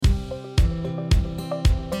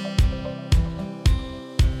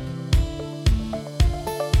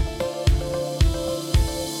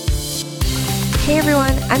Hey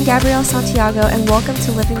everyone, I'm Gabrielle Santiago and welcome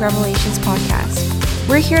to Living Revelations podcast.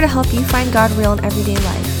 We're here to help you find God real in everyday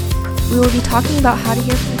life. We will be talking about how to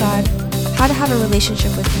hear from God, how to have a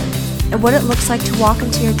relationship with Him, and what it looks like to walk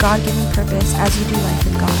into your God-given purpose as you do life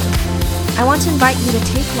with God. I want to invite you to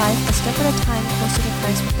take life a step at a time closer to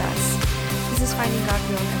Christ with us. This is finding God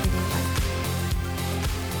real in everyday life.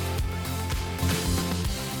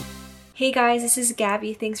 Hey guys, this is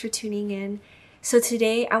Gabby. Thanks for tuning in. So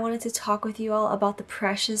today I wanted to talk with you all about the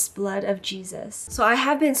precious blood of Jesus. So I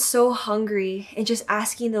have been so hungry and just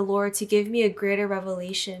asking the Lord to give me a greater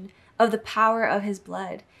revelation of the power of His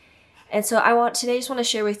blood. And so today I just want to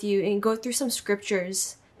share with you and go through some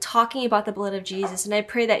scriptures talking about the blood of Jesus. And I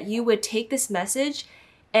pray that you would take this message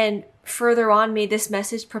and further on, may this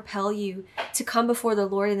message propel you to come before the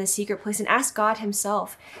Lord in the secret place and ask God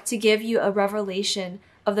Himself to give you a revelation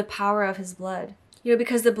of the power of His blood.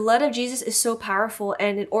 Because the blood of Jesus is so powerful,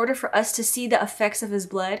 and in order for us to see the effects of His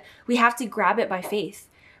blood, we have to grab it by faith,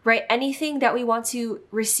 right? Anything that we want to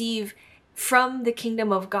receive from the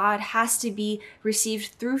kingdom of God has to be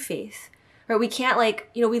received through faith, right? We can't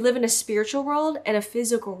we live in a spiritual world and a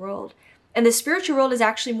physical world, and the spiritual world is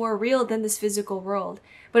actually more real than this physical world.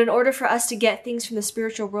 But in order for us to get things from the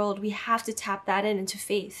spiritual world, we have to tap that into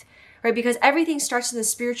faith, right? Because everything starts in the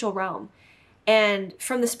spiritual realm. And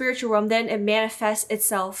from the spiritual realm, then it manifests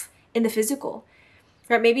itself in the physical,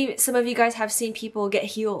 right? Maybe some of you guys have seen people get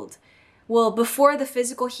healed. Well, before the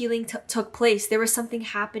physical healing took place, there was something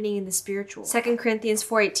happening in the spiritual. 2 Corinthians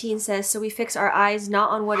 4:18 says, "So we fix our eyes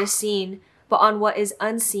not on what is seen, but on what is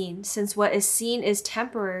unseen, since what is seen is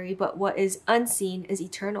temporary, but what is unseen is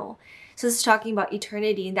eternal." So this is talking about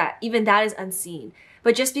eternity, and that even that is unseen.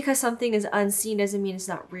 But just because something is unseen doesn't mean it's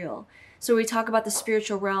not real. So we talk about the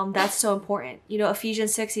spiritual realm, that's so important.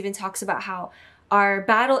 Ephesians 6 even talks about how our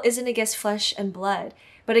battle isn't against flesh and blood,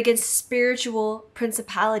 but against spiritual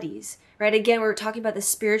principalities, right? Again, we're talking about the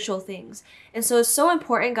spiritual things. And so it's so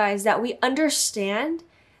important, guys, that we understand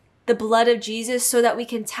the blood of Jesus so that we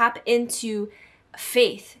can tap into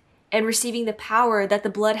faith and receiving the power that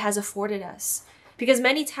the blood has afforded us. Because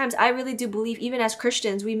many times I really do believe, even as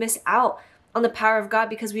Christians, we miss out on the power of God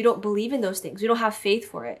because we don't believe in those things. We don't have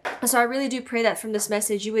faith for it. So I really do pray that from this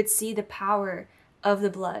message, you would see the power of the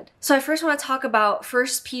blood. So I first want to talk about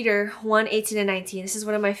 1 Peter 1:18 and 19. This is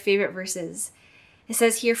one of my favorite verses. It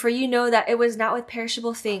says here, "For you know that it was not with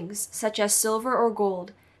perishable things, such as silver or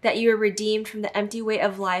gold, that you were redeemed from the empty way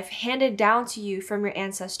of life handed down to you from your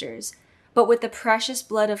ancestors, but with the precious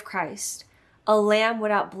blood of Christ, a lamb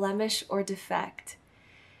without blemish or defect."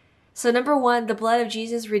 So number one, the blood of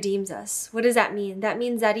Jesus redeems us. What does that mean? That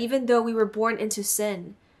means that even though we were born into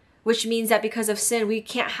sin, which means that because of sin, we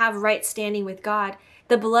can't have right standing with God,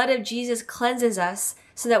 the blood of Jesus cleanses us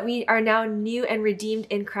so that we are now new and redeemed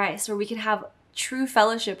in Christ, where we can have true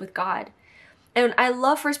fellowship with God. And I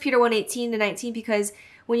love 1 Peter 1:18 to 19 because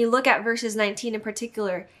when you look at verses 19 in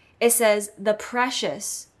particular, it says, "the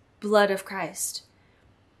precious blood of Christ."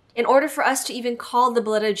 In order for us to even call the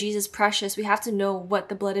blood of Jesus precious, we have to know what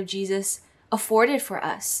the blood of Jesus afforded for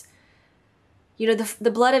us.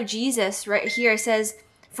 The blood of Jesus right here says,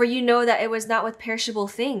 "For you know that it was not with perishable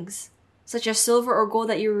things, such as silver or gold,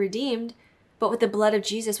 that you were redeemed, but with the blood of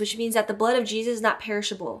Jesus," which means that the blood of Jesus is not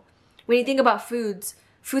perishable. When you think about foods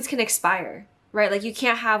can expire, right? Like you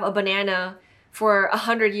can't have a banana for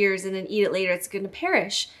 100 years and then eat it later. It's going to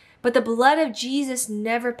perish. But the blood of Jesus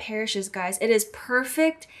never perishes, guys. It is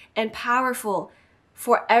perfect and powerful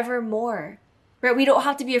forevermore, right? We don't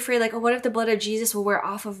have to be afraid, what if the blood of Jesus will wear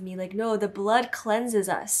off of me? No, the blood cleanses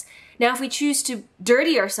us. Now, if we choose to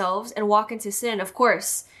dirty ourselves and walk into sin, of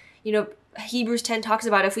course, Hebrews 10 talks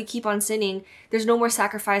about if we keep on sinning, there's no more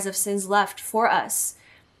sacrifice of sins left for us.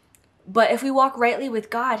 But if we walk rightly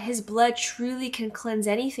with God, His blood truly can cleanse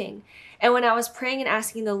anything. And when I was praying and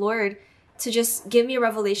asking the Lord to just give me a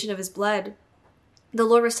revelation of His blood, the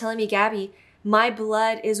Lord was telling me, "Gabby, my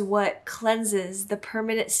blood is what cleanses the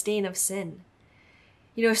permanent stain of sin."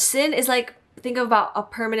 Sin is think about a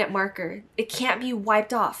permanent marker. It can't be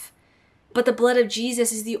wiped off. But the blood of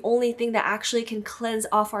Jesus is the only thing that actually can cleanse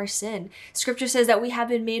off our sin. Scripture says that we have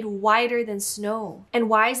been made whiter than snow. And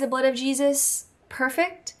why is the blood of Jesus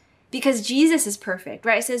perfect? Because Jesus is perfect,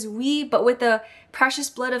 right? It says but with the precious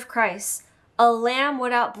blood of Christ, a lamb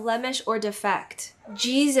without blemish or defect.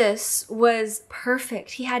 Jesus was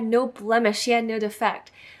perfect. He had no blemish. He had no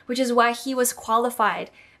defect, which is why He was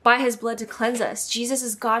qualified by His blood to cleanse us. Jesus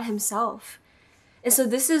is God Himself. And so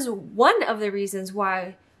this is one of the reasons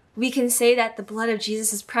why we can say that the blood of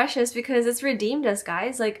Jesus is precious, because it's redeemed us,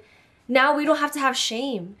 guys. Now we don't have to have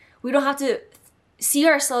shame. We don't have to see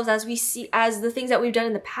ourselves as the things that we've done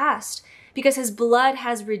in the past, because his blood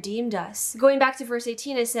has redeemed us. Going back to verse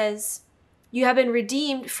 18, it says, you have been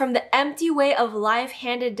redeemed from the empty way of life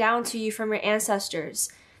handed down to you from your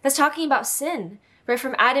ancestors. That's talking about sin, right?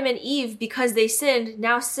 From Adam and Eve, because they sinned,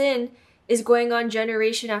 now sin is going on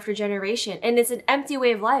generation after generation. And it's an empty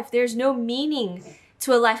way of life. There's no meaning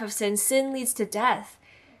to a life of sin. Sin leads to death.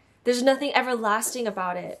 There's nothing everlasting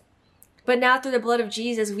about it. But now through the blood of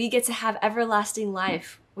Jesus, we get to have everlasting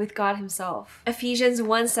life with God himself. Ephesians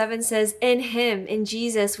 1:7 says, in him, in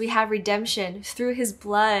Jesus, we have redemption through his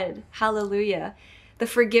blood. Hallelujah. The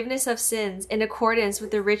forgiveness of sins in accordance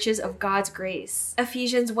with the riches of God's grace.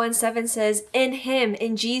 Ephesians 1:7 says, in him,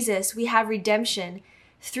 in Jesus, we have redemption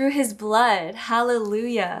through his blood.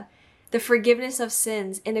 Hallelujah. The forgiveness of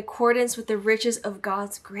sins in accordance with the riches of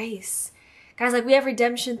God's grace. Guys, like we have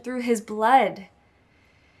redemption through his blood.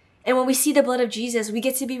 And when we see the blood of Jesus, we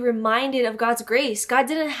get to be reminded of God's grace. God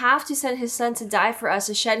didn't have to send his son to die for us,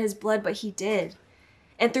 to shed his blood, but he did.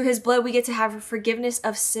 And through his blood, we get to have forgiveness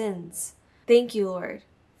of sins. Thank you, Lord.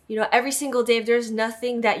 You know, every single day, if there's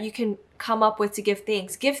nothing that you can come up with to give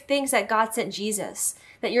thanks that God sent Jesus,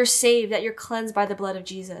 that you're saved, that you're cleansed by the blood of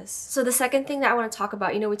Jesus. So the second thing that I want to talk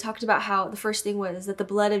about, we talked about how the first thing was that the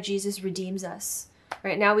blood of Jesus redeems us.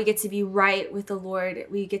 Right now we get to be right with the Lord.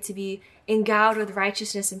 We get to be endowed with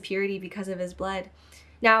righteousness and purity because of his blood.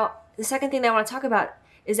 Now, the second thing that I want to talk about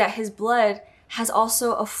is that his blood has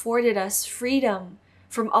also afforded us freedom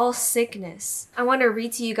from all sickness. I want to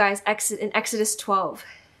read to you guys in Exodus 12.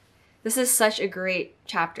 This is such a great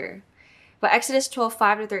chapter. But Exodus 12,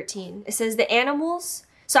 5-13, it says the animals.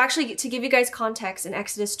 So actually, to give you guys context in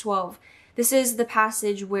Exodus 12, this is the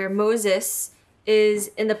passage where Moses is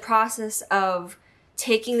in the process of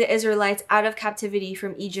taking the Israelites out of captivity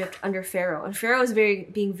from Egypt under Pharaoh. And Pharaoh is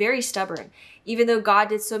being very stubborn. Even though God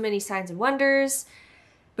did so many signs and wonders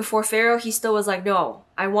before Pharaoh, he still was like, no,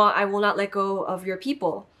 I will not let go of your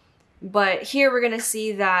people. But here we're going to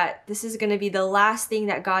see that this is going to be the last thing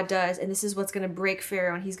that God does, and this is what's going to break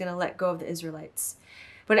Pharaoh, and he's going to let go of the Israelites.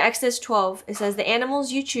 But in Exodus 12, it says, the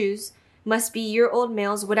animals you choose must be year-old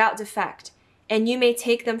males without defect, and you may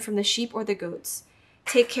take them from the sheep or the goats.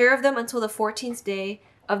 Take care of them until the 14th day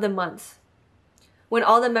of the month, when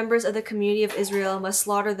all the members of the community of Israel must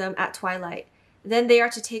slaughter them at twilight. Then they are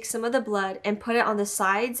to take some of the blood and put it on the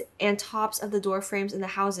sides and tops of the door frames in the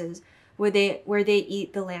houses where they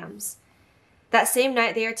eat the lambs. That same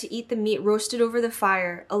night they are to eat the meat roasted over the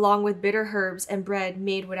fire, along with bitter herbs and bread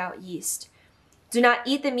made without yeast. Do not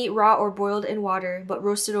eat the meat raw or boiled in water, but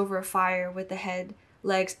roasted over a fire with the head,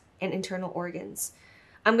 legs, and internal organs.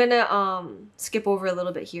 I'm going to skip over a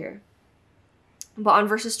little bit here. But on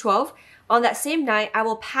verses 12, on that same night, I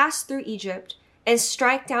will pass through Egypt and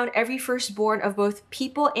strike down every firstborn of both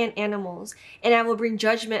people and animals, and I will bring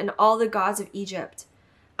judgment on all the gods of Egypt.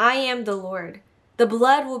 I am the Lord. The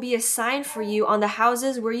blood will be a sign for you on the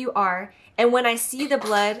houses where you are, and when I see the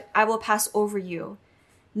blood, I will pass over you.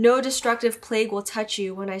 No destructive plague will touch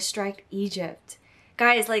you when I strike Egypt.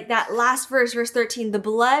 Guys, like that last verse, verse 13, the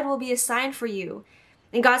blood will be a sign for you.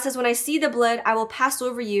 And God says, when I see the blood, I will pass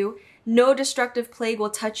over you. No destructive plague will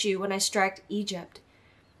touch you when I strike Egypt.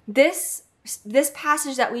 This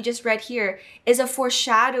passage that we just read here is a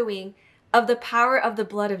foreshadowing of the power of the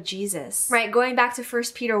blood of Jesus. Right, going back to 1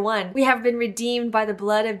 Peter 1, we have been redeemed by the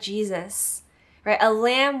blood of Jesus. Right, a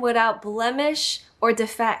lamb without blemish or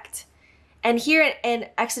defect. And here in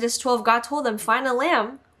Exodus 12, God told them, find a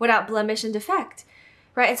lamb without blemish and defect.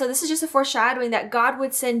 Right, and so this is just a foreshadowing that God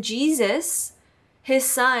would send Jesus, his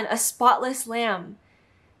son, a spotless lamb,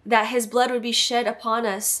 that his blood would be shed upon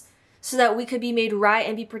us so that we could be made right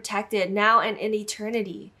and be protected now and in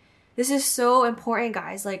eternity. This is so important,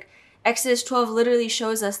 guys. Like Exodus 12 literally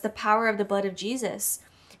shows us the power of the blood of Jesus.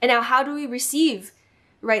 And now how do we receive,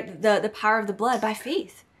 right, the power of the blood? By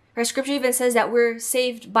faith. Right? Scripture even says that we're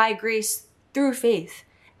saved by grace through faith.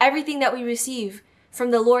 Everything that we receive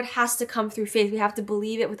from the Lord has to come through faith. We have to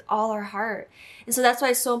believe it with all our heart. And so that's why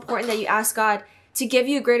it's so important that you ask God to give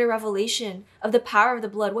you a greater revelation of the power of the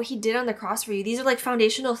blood, what he did on the cross for you. These are like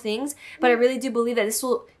foundational things, but I really do believe that this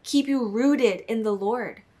will keep you rooted in the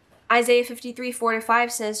Lord. Isaiah 53,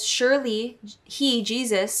 4-5 says, surely he,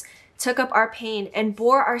 Jesus, took up our pain and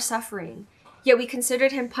bore our suffering. Yet we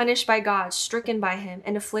considered him punished by God, stricken by him,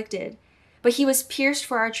 and afflicted. But he was pierced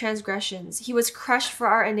for our transgressions. He was crushed for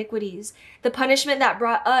our iniquities. The punishment that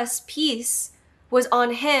brought us peace was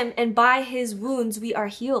on him, and by his wounds we are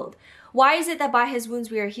healed. Why is it that by his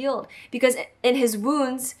wounds we are healed? Because in his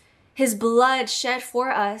wounds, his blood shed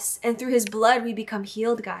for us, and through his blood we become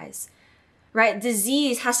healed, guys. Right?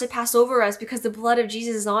 Disease has to pass over us because the blood of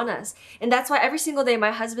Jesus is on us. And that's why every single day,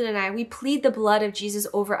 my husband and I, we plead the blood of Jesus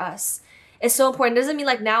over us. It's so important. It doesn't mean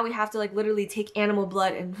like now we have to like literally take animal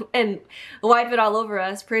blood and wipe it all over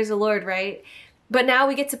us. Praise the Lord, right? But now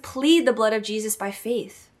we get to plead the blood of Jesus by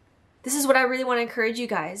faith. This is what I really want to encourage you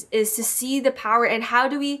guys, is to see the power. And how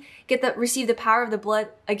do we receive the power of the blood?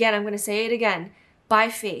 Again, I'm going to say it again, by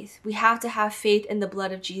faith. We have to have faith in the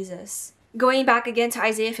blood of Jesus. Going back again to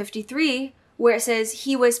Isaiah 53, where it says,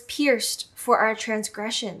 he was pierced for our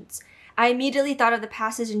transgressions. I immediately thought of the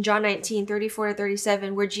passage in John 19, 34 to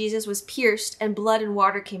 37, where Jesus was pierced and blood and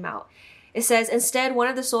water came out. It says, instead, one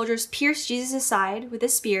of the soldiers pierced Jesus' side with a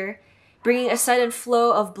spear, bringing a sudden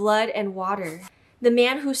flow of blood and water. The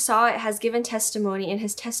man who saw it has given testimony, and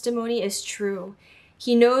his testimony is true.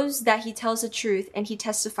 He knows that he tells the truth, and he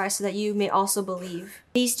testifies so that you may also believe.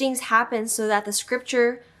 These things happen so that the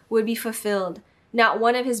scripture would be fulfilled. Not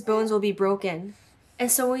one of his bones will be broken.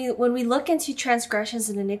 And so when we look into transgressions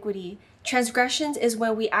and iniquity, transgressions is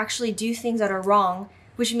when we actually do things that are wrong,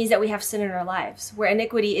 which means that we have sin in our lives, where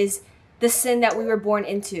iniquity is the sin that we were born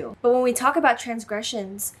into. But when we talk about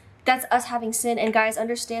transgressions, that's us having sin. And guys,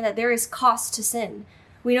 understand that there is cost to sin.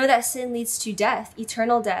 We know that sin leads to death,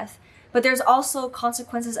 eternal death, but there's also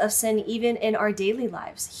consequences of sin even in our daily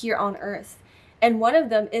lives here on earth. And one of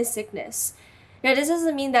them is sickness. Now, this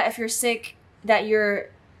doesn't mean that if you're sick, that you're,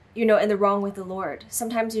 in the wrong with the Lord.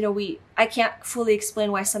 Sometimes, I can't fully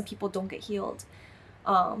explain why some people don't get healed.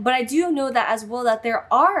 But I do know that as well, that there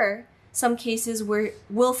are some cases where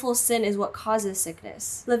willful sin is what causes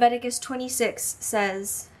sickness. Leviticus 26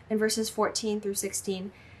 says, in verses 14 through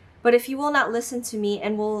 16, but if you will not listen to me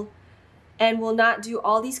and will not do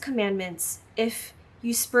all these commandments, if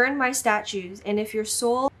you spurn my statutes, and if your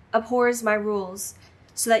soul abhors my rules,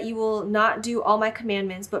 so that you will not do all my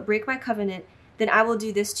commandments, but break my covenant, then I will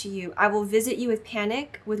do this to you. I will visit you with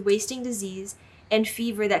panic, with wasting disease, and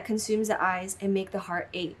fever that consumes the eyes and make the heart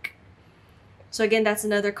ache. So again, that's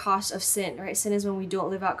another cost of sin, right? Sin is when we don't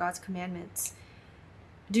live out God's commandments.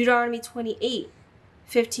 Deuteronomy 28,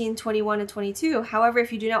 15, 21, and 22. However,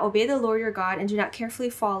 if you do not obey the Lord your God and do not carefully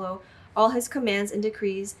follow all his commands and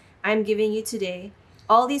decrees I am giving you today,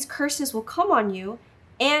 all these curses will come on you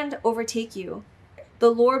and overtake you. The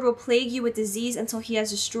Lord will plague you with disease until he has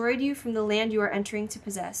destroyed you from the land you are entering to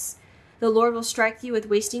possess. The Lord will strike you with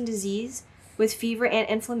wasting disease, with fever and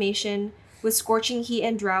inflammation, with scorching heat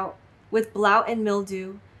and drought, with blout and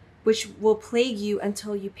mildew, which will plague you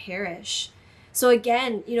until you perish. So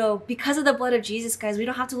again, because of the blood of Jesus, guys, we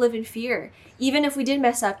don't have to live in fear. Even if we did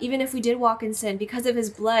mess up, even if we did walk in sin, because of his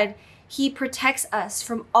blood, he protects us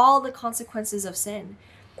from all the consequences of sin.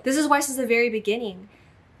 This is why since the very beginning,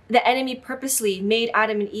 the enemy purposely made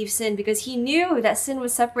Adam and Eve sin, because he knew that sin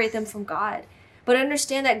would separate them from God. But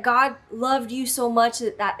understand that God loved you so much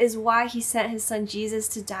that is why he sent his son Jesus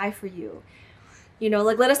to die for you.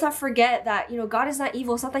 Let us not forget that, God is not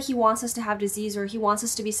evil. It's not that he wants us to have disease or he wants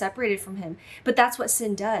us to be separated from him. But that's what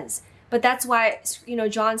sin does. But that's why,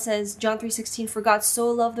 John says, John 3:16, for God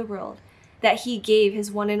so loved the world that he gave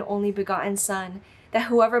his one and only begotten son, that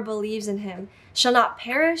whoever believes in him shall not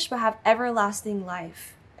perish but have everlasting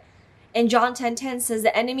life. And John 10:10 says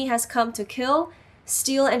the enemy has come to kill,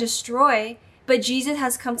 steal, and destroy, but Jesus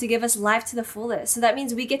has come to give us life to the fullest. So that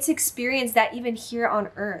means we get to experience that even here on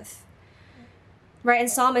earth. Right, in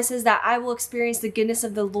Psalm it says that I will experience the goodness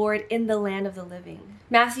of the Lord in the land of the living.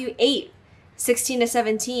 Matthew 8:16 to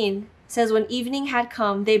 17 says, when evening had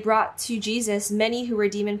come, they brought to Jesus many who were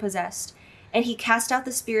demon-possessed, and he cast out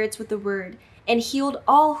the spirits with the word, and healed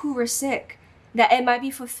all who were sick, that it might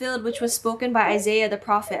be fulfilled which was spoken by Isaiah the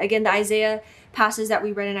prophet. Again, the Isaiah passage that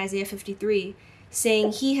we read in Isaiah 53,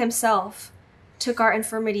 saying, he himself took our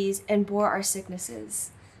infirmities and bore our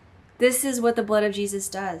sicknesses. This is what the blood of Jesus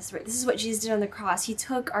does, right? This is what Jesus did on the cross. He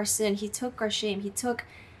took our sin, he took our shame, he took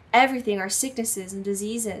everything, our sicknesses and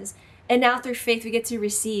diseases. And now through faith, we get to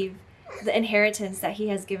receive the inheritance that he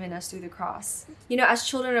has given us through the cross. As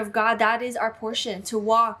children of God, that is our portion, to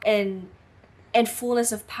walk in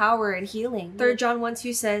fullness of power and healing. 3 John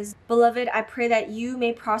 1:2 says, beloved, I pray that you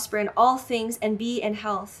may prosper in all things and be in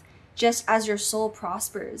health, just as your soul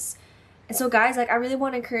prospers. And so guys, I really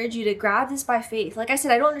want to encourage you to grab this by faith. Like I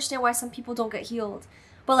said, I don't understand why some people don't get healed.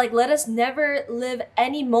 But let us never live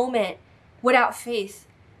any moment without faith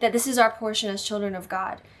that this is our portion as children of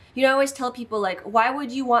God. I always tell people, why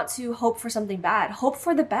would you want to hope for something bad? Hope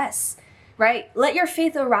for the best, right? Let your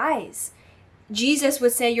faith arise. Jesus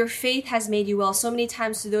would say, your faith has made you well so many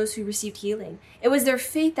times to those who received healing. It was their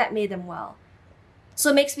faith that made them well. So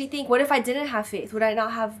it makes me think, what if I didn't have faith? Would I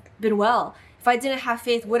not have been well? If I didn't have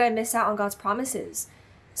faith, would I miss out on God's promises?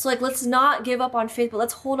 So let's not give up on faith, but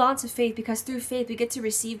let's hold on to faith, because through faith, we get to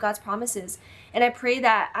receive God's promises. And I pray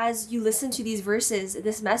that as you listen to these verses,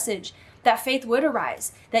 this message, that faith would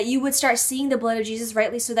arise, that you would start seeing the blood of Jesus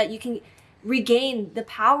rightly so that you can regain the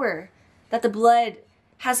power that the blood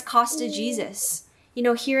has costed Jesus. You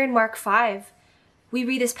know, here in Mark 5, we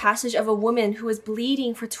read this passage of a woman who was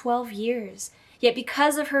bleeding for 12 years. Yet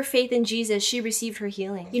because of her faith in Jesus, she received her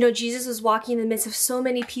healing. You know, Jesus was walking in the midst of so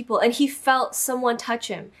many people and he felt someone touch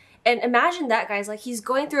him. And imagine that, guys, like he's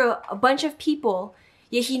going through a bunch of people,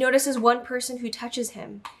 yet he notices one person who touches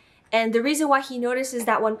him. And the reason why he notices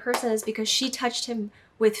that one person is because she touched him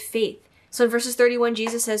with faith. So in verses 31,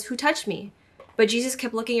 Jesus says, "Who touched me?" But Jesus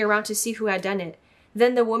kept looking around to see who had done it.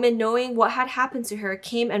 Then the woman, knowing what had happened to her,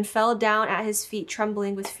 came and fell down at his feet,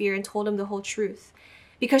 trembling with fear, and told him the whole truth.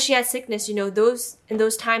 Because she had sickness, you know, in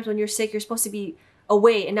those times when you're sick, you're supposed to be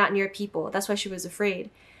away and not near people. That's why she was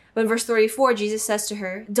afraid. But in verse 34, Jesus says to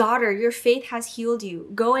her, "Daughter, your faith has healed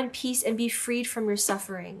you. Go in peace and be freed from your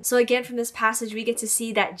suffering." So again, from this passage, we get to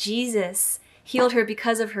see that Jesus healed her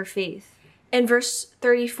because of her faith. In verse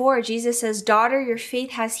 34, Jesus says, "Daughter, your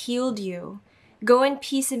faith has healed you. Go in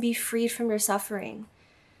peace and be freed from your suffering."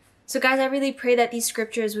 So guys, I really pray that these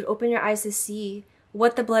scriptures would open your eyes to see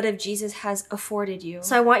what the blood of Jesus has afforded you.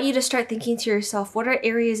 So I want you to start thinking to yourself, what are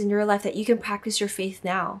areas in your life that you can practice your faith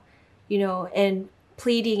now, you know, and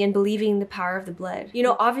pleading and believing the power of the blood, you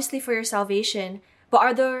know, obviously for your salvation, but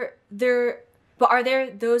are there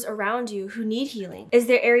those around you who need healing? Is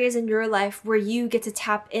there areas in your life where you get to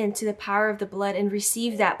tap into the power of the blood and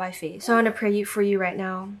receive that by faith? So I want to pray for you right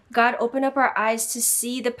now. God, open up our eyes to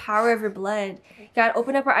see the power of your blood. God,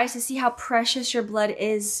 open up our eyes to see how precious your blood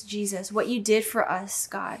is, Jesus, what you did for us,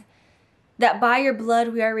 God. That by your blood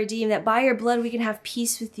we are redeemed, that by your blood we can have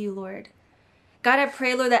peace with you, Lord. God, I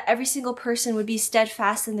pray, Lord, that every single person would be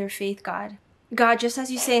steadfast in their faith, God. God, just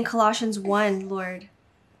as you say in Colossians 1, Lord,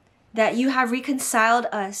 that you have reconciled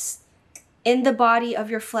us in the body of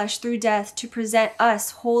your flesh through death to present us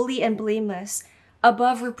holy and blameless,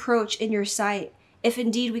 above reproach in your sight, if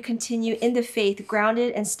indeed we continue in the faith,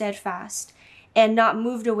 grounded and steadfast, and not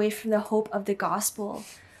moved away from the hope of the gospel.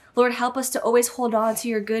 Lord, help us to always hold on to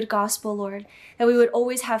your good gospel, Lord, that we would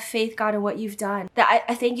always have faith, God, in what you've done. That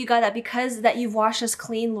I thank you, God, that because that you've washed us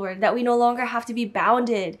clean, Lord, that we no longer have to be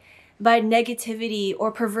bounded by negativity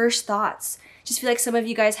or perverse thoughts. Just feel like some of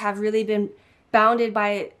you guys have really been bounded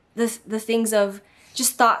by the things of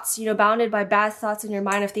just thoughts, you know, bounded by bad thoughts in your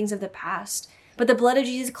mind of things of the past. But the blood of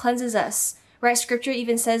Jesus cleanses us, right? Scripture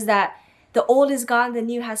even says that the old is gone, the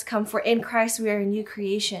new has come, for in Christ we are a new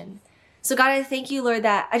creation. So God, I thank you, Lord,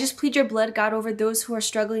 that I just plead your blood, God, over those who are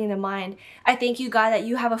struggling in the mind. I thank you, God, that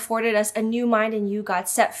you have afforded us a new mind in you, God,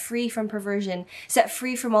 set free from perversion, set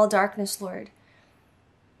free from all darkness, Lord.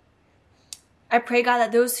 I pray, God,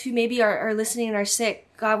 that those who maybe are listening and are sick,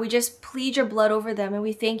 God, we just plead your blood over them. And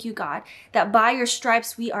we thank you, God, that by your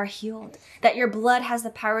stripes we are healed, that your blood has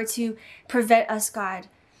the power to prevent us, God,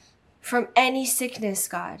 from any sickness,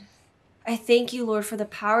 God. I thank you, Lord, for the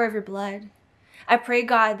power of your blood. I pray,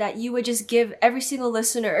 God, that you would just give every single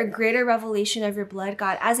listener a greater revelation of your blood,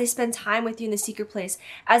 God, as they spend time with you in the secret place,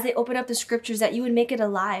 as they open up the scriptures, that you would make it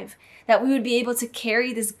alive, that we would be able to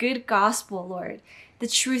carry this good gospel, Lord, the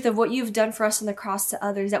truth of what you've done for us on the cross to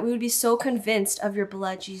others, that we would be so convinced of your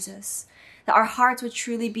blood, Jesus, that our hearts would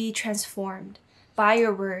truly be transformed by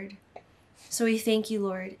your word. So we thank you,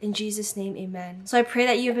 Lord. In Jesus' name, amen. So I pray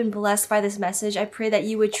that you have been blessed by this message. I pray that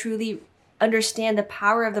you would truly understand the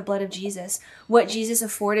power of the blood of Jesus, what Jesus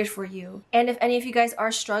afforded for you. And if any of you guys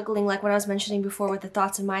are struggling, like what I was mentioning before with the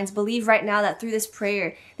thoughts and minds, believe right now that through this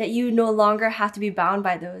prayer, that you no longer have to be bound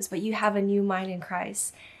by those, but you have a new mind in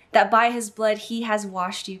Christ, that by his blood, he has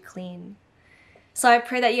washed you clean. So I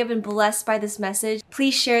pray that you have been blessed by this message.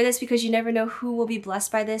 Please share this because you never know who will be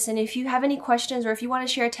blessed by this. And if you have any questions or if you want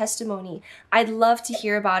to share a testimony, I'd love to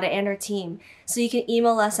hear about it and our team. So you can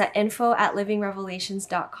email us at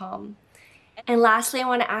info@livingrevelations.com. And lastly, I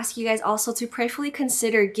want to ask you guys also to prayerfully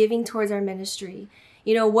consider giving towards our ministry.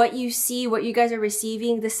 You know, what you see, what you guys are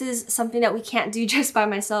receiving, this is something that we can't do just by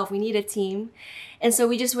myself. We need a team. And so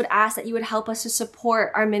we just would ask that you would help us to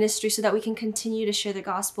support our ministry so that we can continue to share the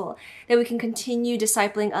gospel, that we can continue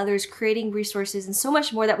discipling others, creating resources, and so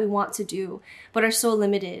much more that we want to do, but are so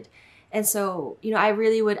limited. And so, you know, I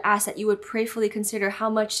really would ask that you would prayerfully consider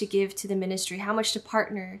how much to give to the ministry, how much to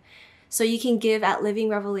partner. So you can give at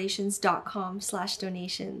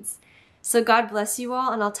livingrevelations.com/donations. So God bless you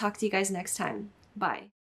all, and I'll talk to you guys next time. Bye.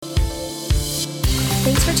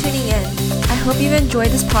 Thanks for tuning in. I hope you've enjoyed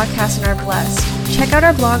this podcast and are blessed. Check out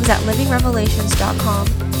our blogs at livingrevelations.com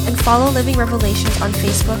and follow Living Revelations on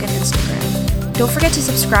Facebook and Instagram. Don't forget to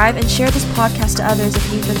subscribe and share this podcast to others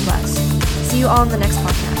if you've been blessed. See you all in the next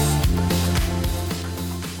podcast.